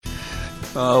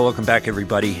Welcome back,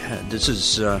 everybody. This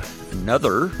is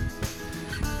another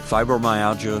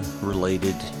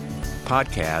fibromyalgia-related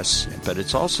podcast, but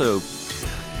it's also,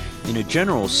 in a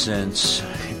general sense,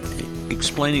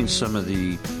 explaining some of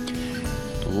the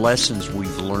lessons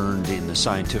we've learned in the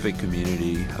scientific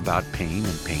community about pain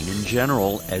and pain in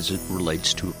general as it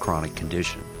relates to a chronic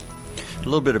condition. A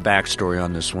little bit of backstory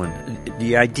on this one.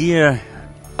 The idea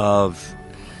of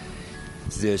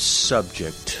this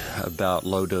subject about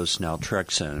low-dose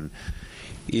naltrexone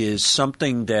is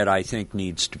something that I think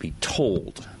needs to be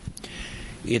told.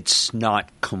 It's not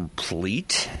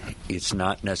complete. It's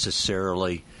not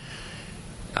necessarily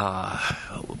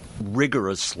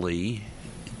rigorously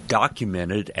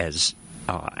documented as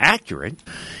accurate.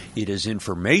 It is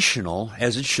informational,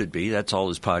 as it should be. That's all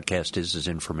this podcast is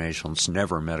informational. It's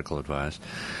never medical advice.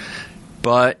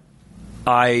 But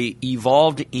I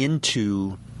evolved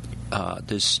into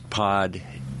this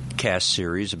podcast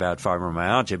series about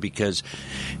fibromyalgia because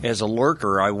as a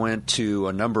lurker, I went to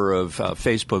a number of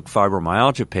Facebook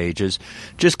fibromyalgia pages,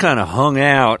 just kind of hung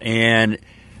out and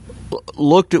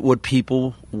looked at what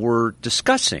people were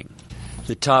discussing.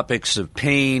 The topics of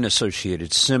pain,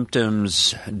 associated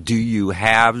symptoms, do you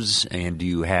haves and do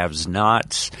you haves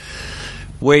nots,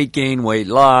 weight gain, weight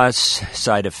loss,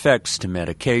 side effects to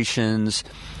medications.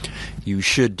 You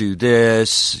should do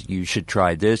this, you should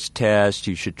try this test,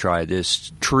 you should try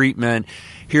this treatment.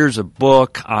 Here's a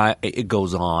book. It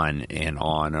goes on and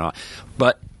on and on.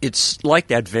 But it's like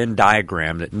that Venn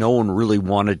diagram that no one really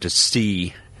wanted to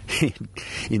see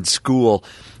in school.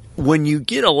 When you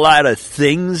get a lot of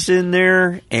things in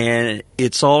there and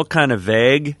it's all kind of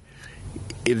vague,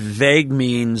 vague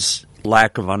means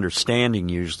lack of understanding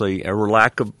usually, or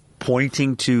lack of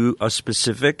pointing to a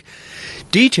specific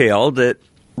detail that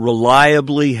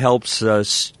reliably helps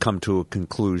us come to a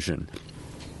conclusion.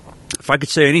 If I could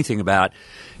say anything about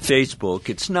Facebook,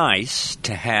 it's nice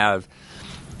to have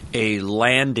a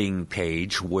landing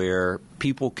page where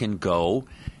people can go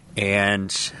and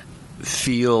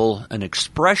feel an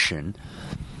expression,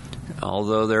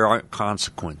 although there aren't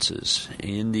consequences.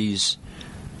 In these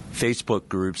Facebook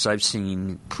groups, I've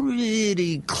seen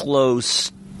pretty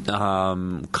close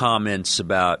comments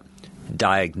about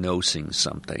diagnosing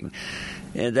something.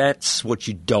 And that's what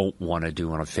you don't want to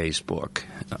do on a Facebook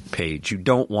page. You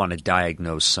don't want to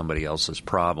diagnose somebody else's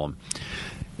problem.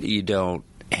 You don't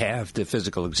have the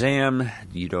physical exam.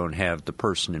 You don't have the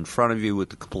person in front of you with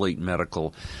the complete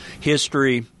medical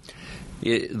history.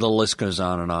 The list goes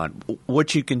on and on.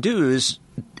 What you can do is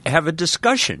have a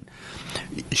discussion.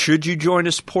 Should you join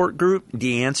a support group?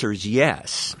 The answer is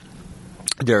yes.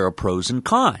 There are pros and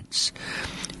cons.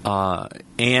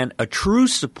 And a true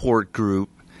support group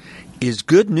is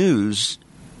good news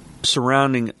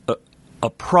surrounding a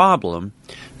problem,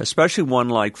 especially one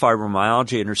like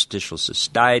fibromyalgia, interstitial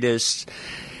cystitis,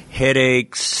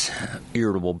 headaches,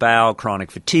 irritable bowel, chronic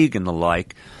fatigue, and the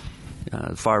like,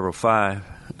 Fibro 5.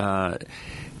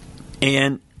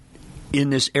 And in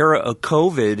this era of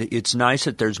COVID, it's nice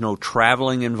that there's no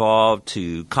traveling involved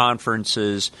to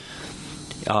conferences.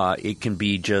 It can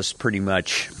be just pretty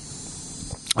much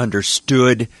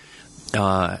understood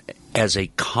as a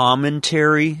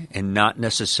commentary and not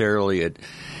necessarily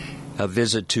a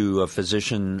visit to a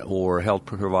physician or health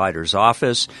provider's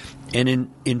office.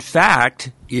 And in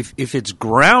fact, if it's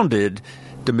grounded,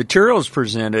 the materials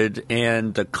presented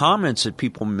and the comments that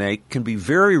people make can be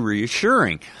very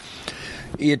reassuring.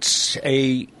 It's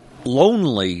a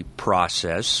lonely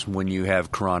process when you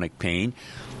have chronic pain,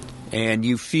 and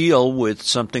you feel with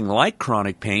something like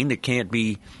chronic pain that can't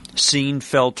be seen,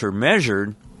 felt, or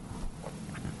measured.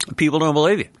 People don't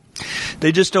believe you.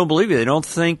 They just don't believe you. They don't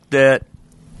think that,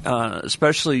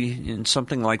 especially in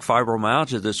something like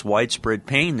fibromyalgia, this widespread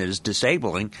pain that is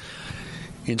disabling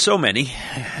in so many,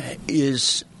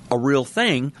 is a real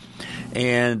thing.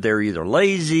 And they're either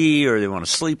lazy or they want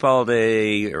to sleep all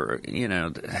day or, they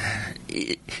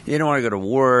don't want to go to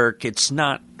work. It's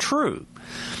not true.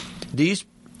 These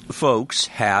folks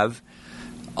have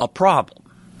a problem.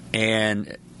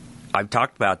 And I've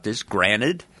talked about this.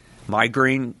 Granted,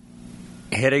 migraine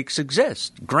headaches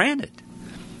exist, granted.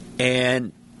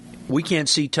 And we can't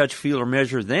see, touch, feel, or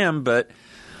measure them, but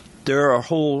there are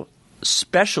whole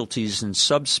specialties and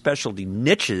subspecialty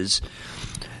niches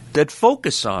that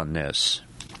focus on this.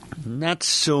 Not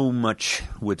so much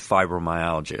with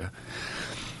fibromyalgia.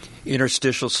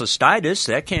 Interstitial cystitis,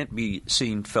 that can't be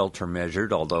seen, felt, or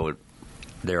measured, although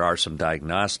there are some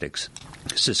diagnostics.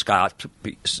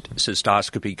 Cystoscopy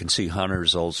can see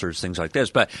Hunter's ulcers, things like this.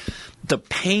 But the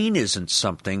pain isn't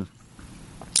something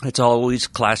that's always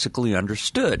classically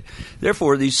understood.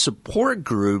 Therefore, these support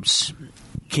groups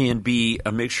can be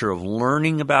a mixture of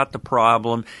learning about the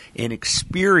problem and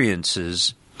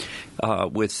experiences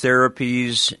with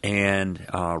therapies and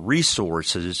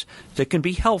resources that can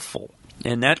be helpful.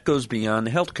 And that goes beyond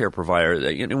the healthcare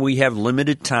provider. We have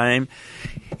limited time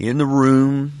in the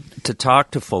room to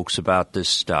talk to folks about this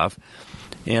stuff.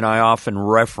 And I often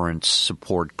reference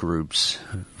support groups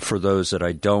for those that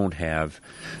I don't have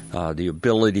the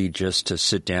ability just to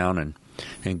sit down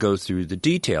and go through the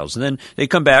details. And then they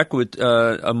come back with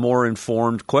a more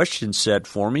informed question set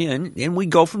for me, and we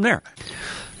go from there.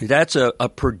 That's a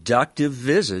productive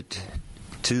visit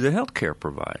to the healthcare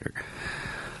provider.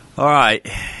 All right.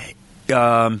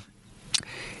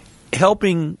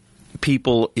 Helping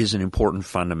people is an important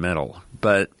fundamental,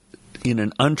 but in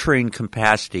an untrained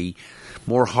capacity,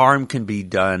 more harm can be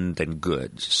done than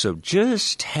good. So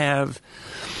just have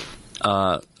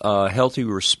a healthy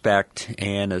respect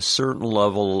and a certain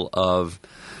level of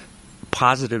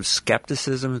positive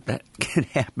skepticism that can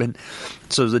happen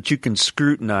so that you can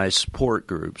scrutinize support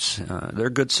groups. They're a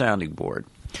good sounding board.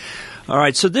 All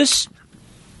right, so this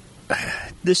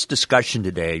discussion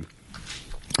today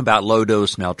about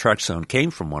low-dose naltrexone came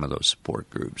from one of those support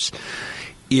groups.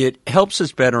 It helps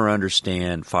us better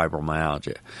understand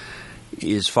fibromyalgia.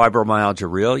 Is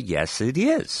fibromyalgia real? Yes, it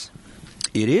is.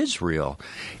 It is real.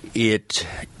 It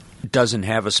doesn't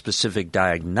have a specific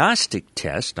diagnostic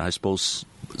test. I suppose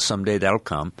someday that'll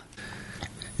come.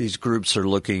 These groups are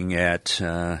looking at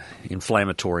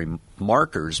inflammatory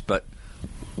markers, but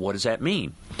what does that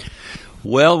mean?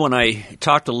 Well, when I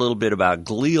talked a little bit about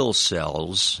glial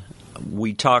cells,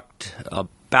 we talked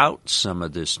about some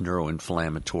of this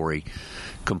neuroinflammatory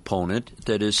component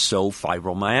that is so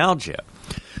fibromyalgia.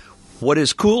 What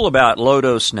is cool about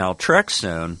low-dose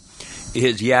naltrexone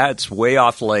is, it's way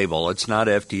off label. It's not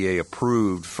FDA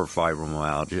approved for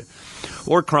fibromyalgia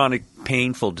or chronic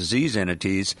painful disease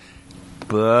entities,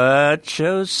 but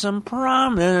shows some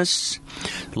promise.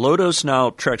 Low-dose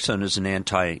naltrexone is an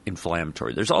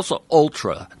anti-inflammatory. There's also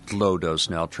ultra-low-dose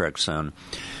naltrexone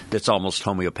that's almost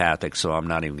homeopathic, so I'm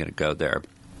not even going to go there.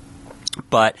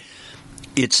 But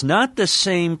it's not the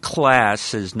same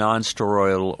class as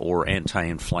nonsteroidal or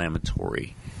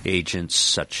anti-inflammatory agents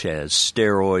such as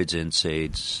steroids,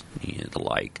 NSAIDs, and the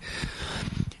like.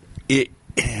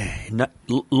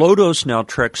 Low-dose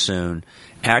naltrexone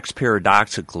acts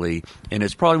paradoxically, and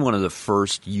it's probably one of the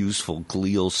first useful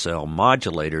glial cell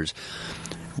modulators,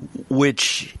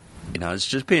 which, it's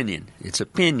just opinion. It's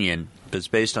opinion, but it's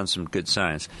based on some good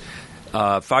science.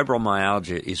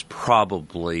 Fibromyalgia is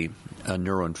probably a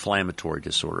neuroinflammatory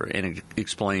disorder, and it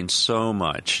explains so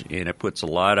much, and it puts a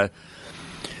lot of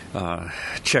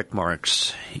check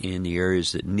marks in the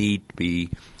areas that need to be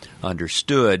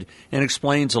understood, and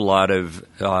explains a lot of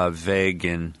vague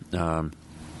and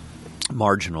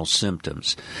marginal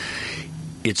symptoms.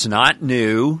 It's not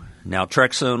new.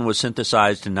 Naltrexone was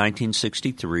synthesized in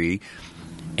 1963,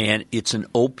 and it's an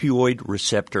opioid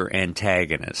receptor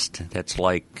antagonist. That's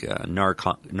like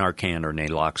Narcan or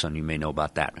naloxone. You may know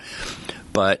about that.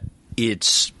 But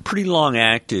it's pretty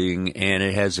long-acting, and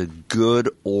it has a good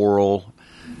oral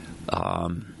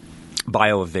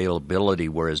bioavailability,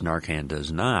 whereas Narcan does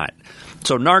not.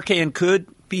 So Narcan could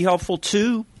be helpful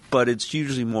too, but it's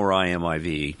usually more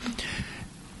IMIV.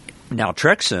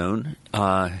 Naltrexone,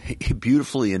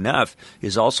 beautifully enough,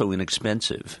 is also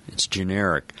inexpensive. It's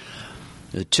generic.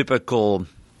 The typical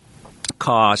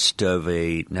cost of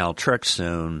a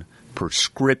naltrexone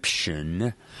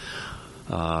prescription,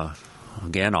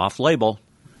 again, off-label,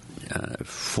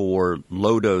 for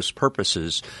low-dose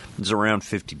purposes is around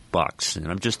 $50.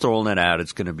 And I'm just throwing that out.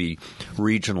 It's going to be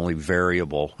regionally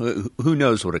variable. Who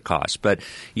knows what it costs? But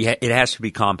it has to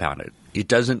be compounded. It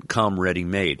doesn't come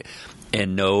ready-made.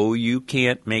 And no, you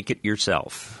can't make it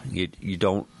yourself. You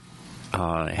don't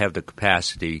have the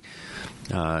capacity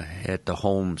at the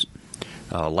home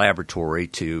laboratory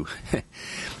to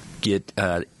get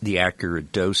the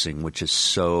accurate dosing, which is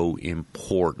so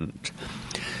important.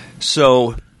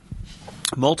 So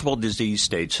multiple disease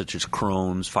states such as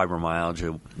Crohn's,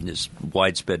 fibromyalgia, this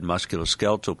widespread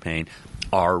musculoskeletal pain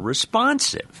are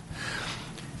responsive.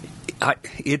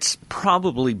 It's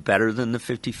probably better than the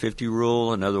 50-50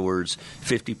 rule. In other words,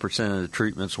 50% of the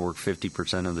treatments work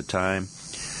 50% of the time.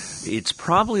 It's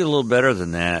probably a little better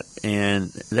than that,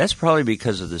 and that's probably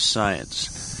because of the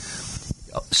science.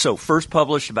 So first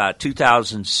published about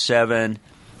 2007.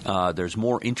 There's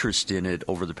more interest in it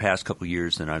over the past couple of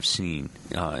years than I've seen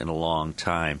in a long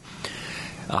time.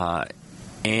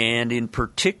 And in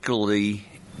particularly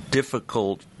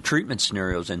difficult treatment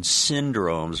scenarios and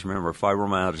syndromes. Remember,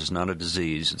 fibromyalgia is not a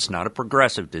disease. It's not a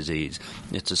progressive disease.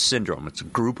 It's a syndrome. It's a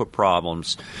group of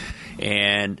problems.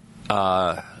 And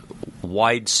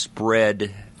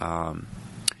widespread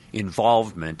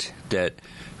involvement that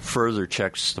further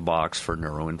checks the box for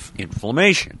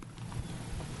neuroinflammation.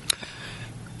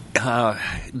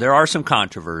 There are some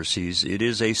controversies. It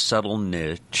is a subtle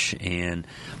niche, and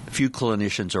few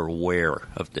clinicians are aware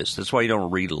of this. That's why you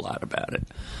don't read a lot about it.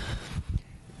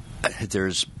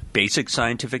 There's basic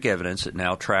scientific evidence that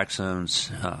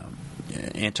naltrexone's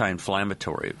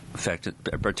anti-inflammatory effect,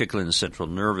 particularly in the central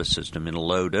nervous system, in a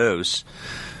low dose,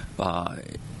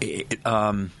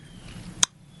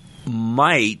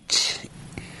 might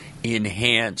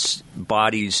enhance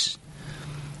body's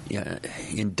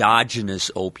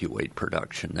endogenous opioid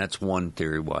production. That's one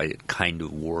theory why it kind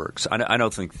of works. I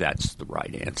don't think that's the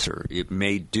right answer. It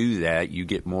may do that. You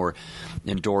get more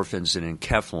endorphins and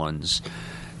enkephalins,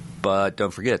 but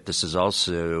don't forget this is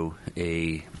also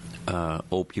a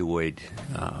opioid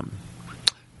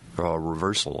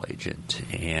reversal agent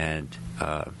and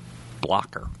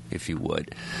blocker, if you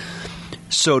would.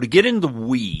 So to get in the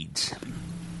weeds,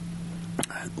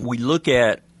 we look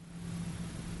at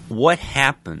what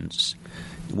happens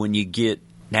when you get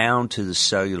down to the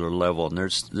cellular level. And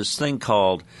there's this thing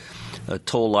called a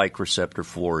toll-like receptor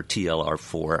 4, or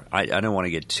TLR4. I don't want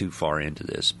to get too far into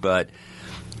this, but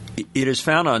it is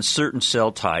found on certain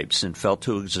cell types and felt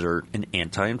to exert an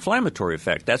anti-inflammatory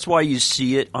effect. That's why you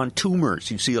see it on tumors.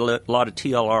 You see a lot of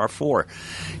TLR4.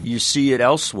 You see it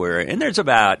elsewhere. And there's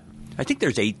I think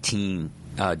there's 18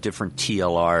 different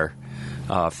TLR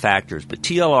factors, but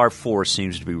TLR4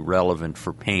 seems to be relevant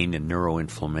for pain and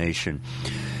neuroinflammation.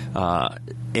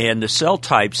 And the cell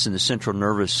types in the central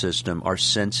nervous system are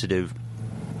sensitive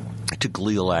to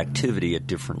glial activity at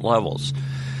different levels.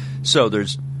 So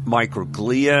there's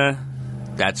microglia.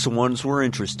 That's the ones we're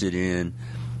interested in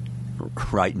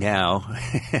right now.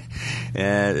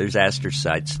 There's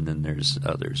astrocytes, and then there's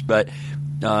others. But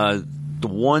the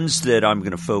ones that I'm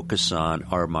going to focus on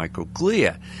are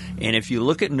microglia. And if you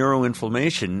look at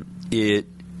neuroinflammation, it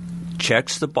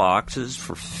checks the boxes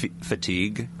for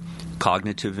fatigue,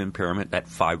 cognitive impairment, that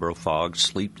fibro fog,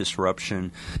 sleep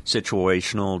disruption,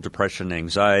 situational depression,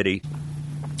 anxiety,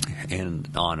 and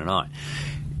on and on.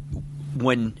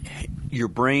 When your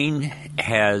brain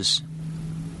has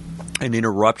an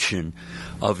interruption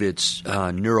of its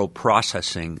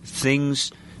neuroprocessing,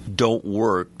 things don't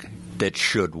work that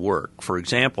should work. For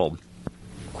example,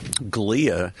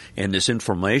 glia and this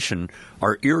inflammation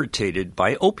are irritated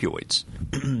by opioids.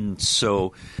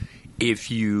 So if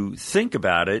you think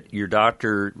about it, your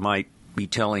doctor might be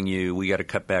telling you, we got to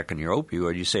cut back on your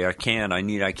opioid. You say, I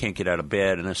can't get out of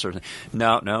bed, and that sort of thing.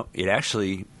 No, it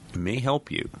actually may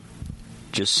help you.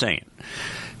 Just saying.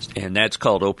 And that's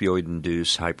called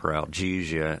opioid-induced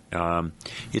hyperalgesia.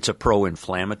 It's a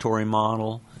pro-inflammatory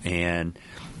model, and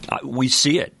we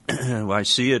see it. I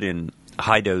see it in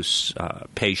high-dose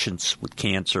patients with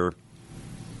cancer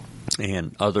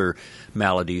and other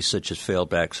maladies such as failed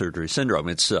back surgery syndrome.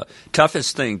 It's the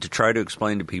toughest thing to try to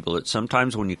explain to people that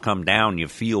sometimes when you come down, you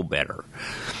feel better.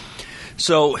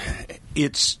 So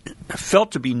it's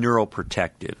felt to be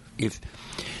neuroprotective.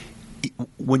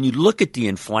 When you look at the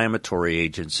inflammatory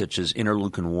agents such as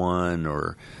interleukin-1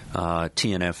 or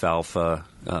TNF-alpha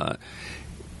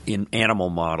in animal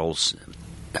models,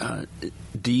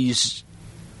 these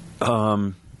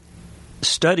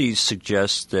studies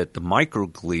suggest that the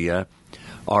microglia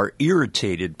are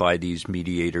irritated by these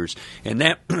mediators, and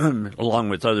that, along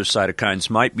with other cytokines,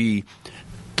 might be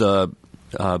the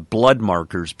blood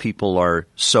markers people are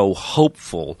so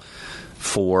hopeful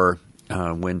for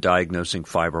when diagnosing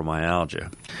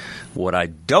fibromyalgia. What I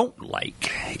don't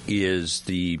like is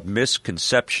the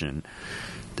misconception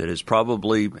that is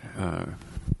probably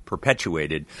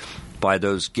perpetuated by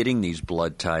those getting these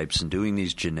blood types and doing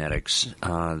these genetics,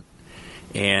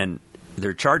 and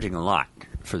they're charging a lot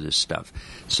for this stuff.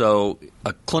 So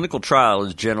a clinical trial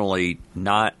is generally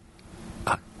not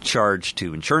charged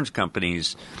to insurance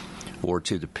companies or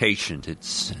to the patient.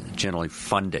 It's generally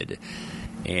funded.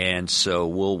 And so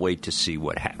we'll wait to see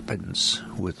what happens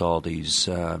with all these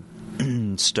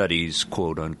studies,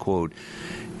 quote unquote.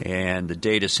 And the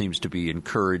data seems to be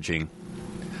encouraging.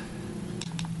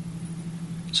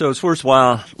 So it's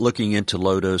worthwhile looking into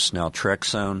low-dose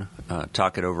naltrexone.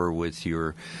 Talk it over with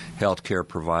your healthcare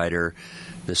provider.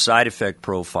 The side effect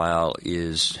profile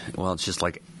is, well, it's just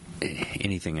like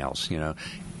anything else. You know,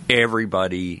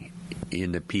 everybody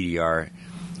in the PDR,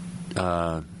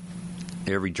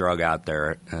 every drug out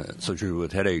there, associated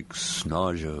with headaches,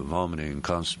 nausea, vomiting,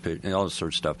 constipation, all this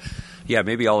sort of stuff. Yeah,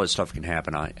 maybe all this stuff can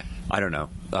happen. I don't know.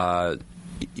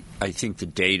 I think the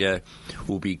data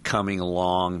will be coming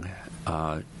along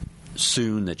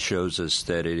soon that shows us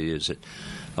that it is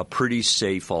a pretty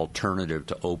safe alternative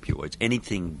to opioids.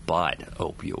 Anything but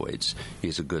opioids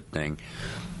is a good thing,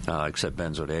 except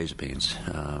benzodiazepines.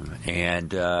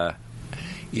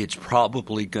 It's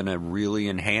probably going to really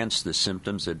enhance the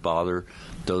symptoms that bother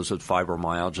those with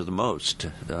fibromyalgia the most.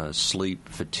 Sleep,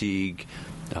 fatigue,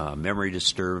 memory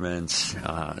disturbance,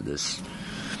 this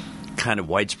kind of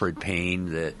widespread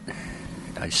pain that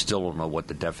I still don't know what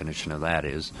the definition of that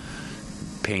is.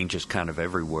 Pain just kind of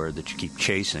everywhere that you keep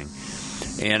chasing.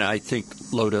 And I think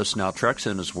low-dose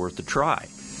naltrexone is worth a try.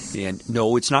 And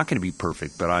no, it's not going to be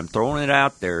perfect, but I'm throwing it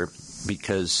out there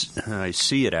because I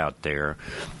see it out there.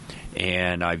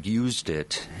 And I've used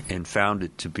it and found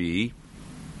it to be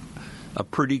a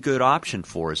pretty good option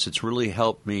for us. It's really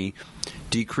helped me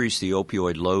decrease the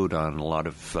opioid load on a lot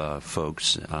of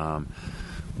folks,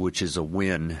 which is a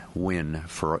win-win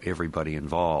for everybody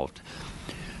involved.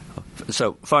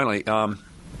 So finally, I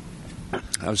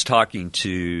was talking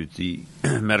to the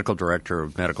medical director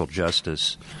of Medical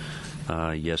Justice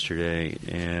yesterday,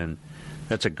 and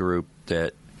that's a group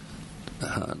that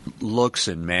looks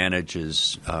and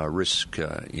manages risk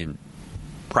in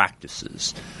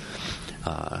practices.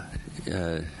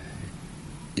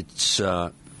 It's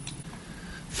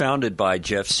founded by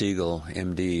Jeff Siegel,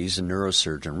 MD. He's a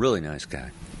neurosurgeon, really nice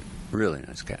guy,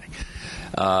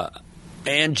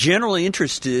 and generally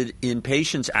interested in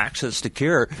patients' access to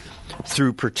care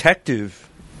through protective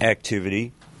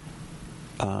activity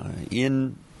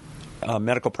in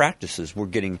medical practices. We're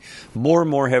getting more and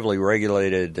more heavily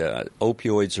regulated.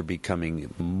 Opioids are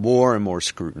becoming more and more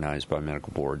scrutinized by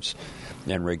medical boards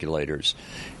and regulators.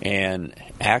 And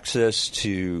access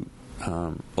to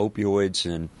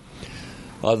opioids and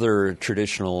other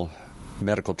traditional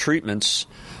medical treatments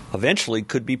eventually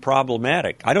could be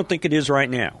problematic. I don't think it is right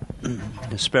now,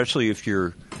 especially if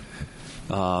you're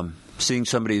seeing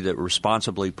somebody that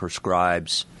responsibly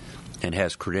prescribes and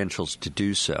has credentials to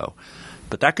do so.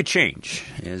 But that could change.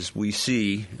 As we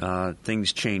see,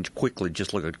 things change quickly.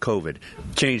 Just look at COVID.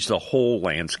 Change the whole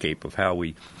landscape of how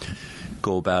we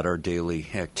go about our daily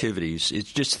activities.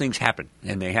 It's just things happen,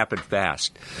 and they happen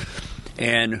fast.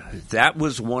 And that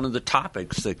was one of the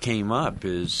topics that came up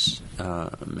is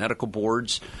medical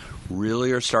boards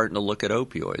really are starting to look at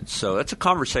opioids. So that's a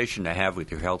conversation to have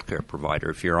with your healthcare provider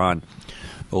if you're on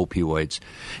opioids.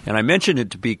 And I mentioned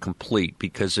it to be complete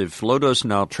because if low-dose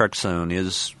naltrexone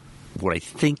is what I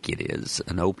think it is,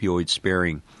 an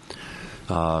opioid-sparing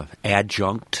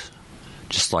adjunct,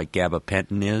 just like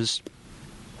gabapentin is,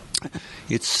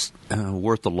 it's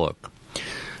worth a look.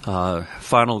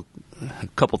 Final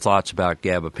couple thoughts about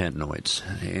gabapentinoids.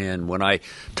 And when I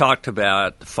talked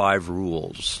about the 5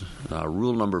 rules,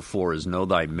 rule number 4 is know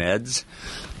thy meds.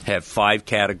 Have 5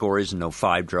 categories and know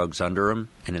 5 drugs under them,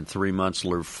 and in 3 months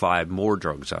learn 5 more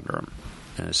drugs under them.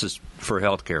 And this is for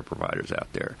healthcare providers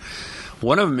out there.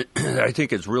 One of them I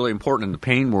think is really important in the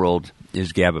pain world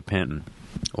is gabapentin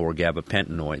or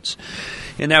gabapentinoids.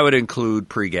 And that would include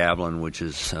pregabalin, which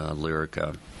is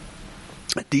Lyrica.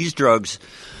 These drugs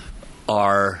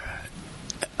are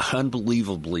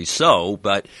unbelievably so,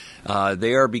 but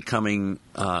they are becoming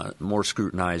more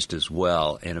scrutinized as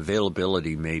well, and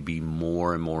availability may be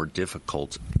more and more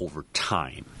difficult over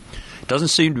time. It doesn't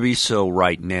seem to be so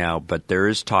right now, but there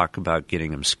is talk about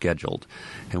getting them scheduled.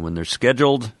 And when they're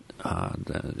scheduled,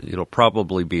 it'll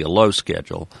probably be a low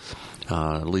schedule,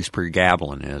 at least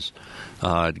pregabalin is.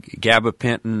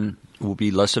 Gabapentin will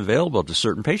be less available to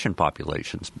certain patient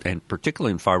populations, and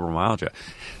particularly in fibromyalgia.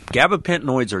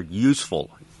 Gabapentinoids are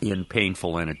useful in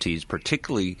painful entities,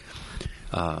 particularly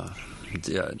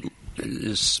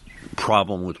this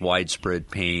problem with widespread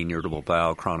pain, irritable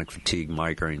bowel, chronic fatigue,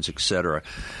 migraines, etc.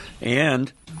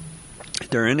 And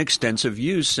they're in extensive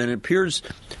use, and it appears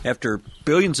after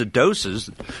billions of doses,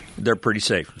 they're pretty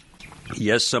safe.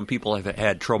 Yes, some people have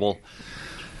had trouble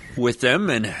with them,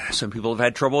 and some people have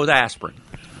had trouble with aspirin.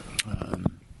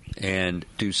 And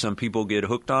do some people get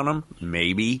hooked on them?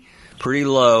 Maybe. Pretty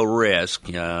low risk.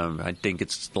 I think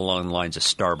it's along the lines of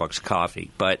Starbucks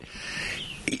coffee. But,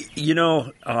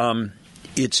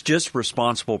 it's just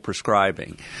responsible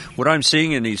prescribing. What I'm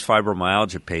seeing in these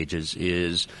fibromyalgia pages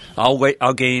is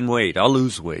I'll gain weight, I'll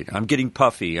lose weight, I'm getting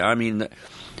puffy. I mean,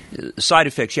 side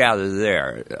effects, yeah, they're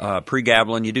there.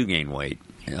 Pregabalin, you do gain weight.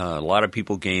 A lot of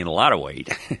people gain a lot of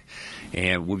weight.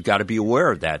 And we've got to be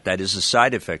aware of that. That is a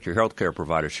side effect your healthcare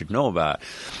provider should know about.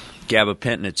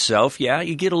 Gabapentin itself, yeah,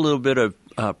 you get a little bit of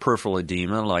peripheral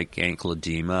edema, like ankle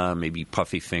edema, maybe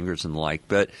puffy fingers and the like.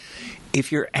 But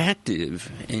if you're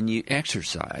active and you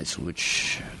exercise,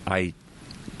 which I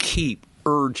keep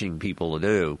urging people to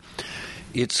do,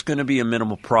 it's going to be a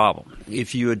minimal problem.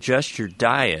 If you adjust your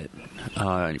diet,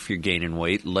 if you're gaining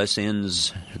weight, less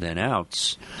ins than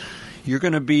outs, you're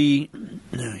going to be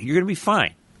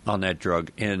fine on that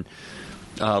drug. And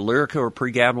Lyrica or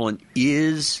pregabalin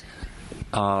is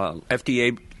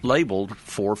FDA labeled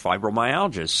for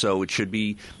fibromyalgia, so it should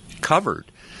be covered.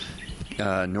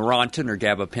 Neurontin or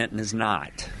gabapentin is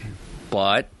not,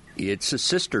 but it's a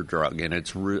sister drug, and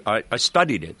I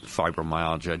studied it,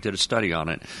 fibromyalgia. I did a study on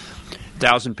it.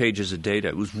 1,000 pages of data.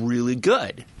 It was really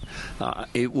good.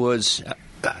 It was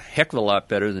a heck of a lot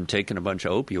better than taking a bunch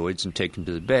of opioids and taking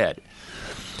to the bed.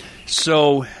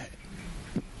 So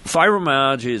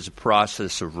fibromyalgia is a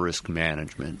process of risk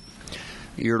management.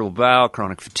 Irritable bowel,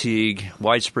 chronic fatigue,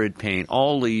 widespread pain,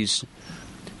 all these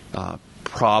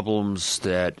problems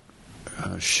that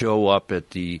show up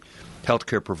at the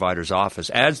healthcare provider's office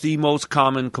as the most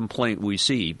common complaint we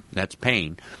see, that's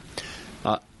pain,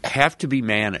 have to be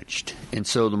managed. And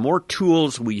so the more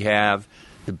tools we have,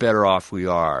 the better off we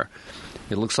are.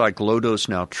 It looks like low-dose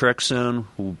naltrexone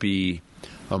will be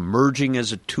emerging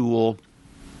as a tool,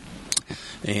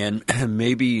 and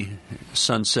maybe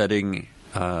sunsetting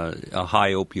a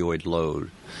high opioid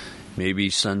load, maybe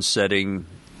sunsetting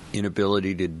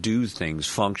inability to do things,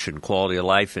 function, quality of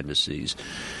life indices,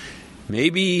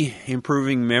 maybe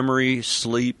improving memory,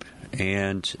 sleep,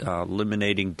 and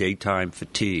eliminating daytime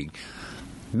fatigue.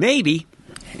 Maybe.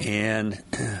 And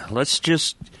let's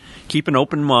just keep an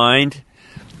open mind.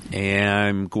 And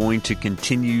I'm going to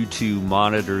continue to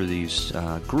monitor these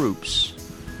groups,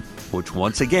 which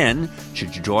once again,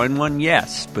 should you join one?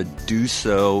 Yes, but do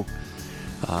so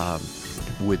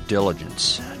with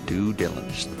diligence. Due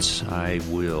diligence. I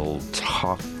will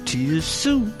talk to you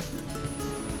soon.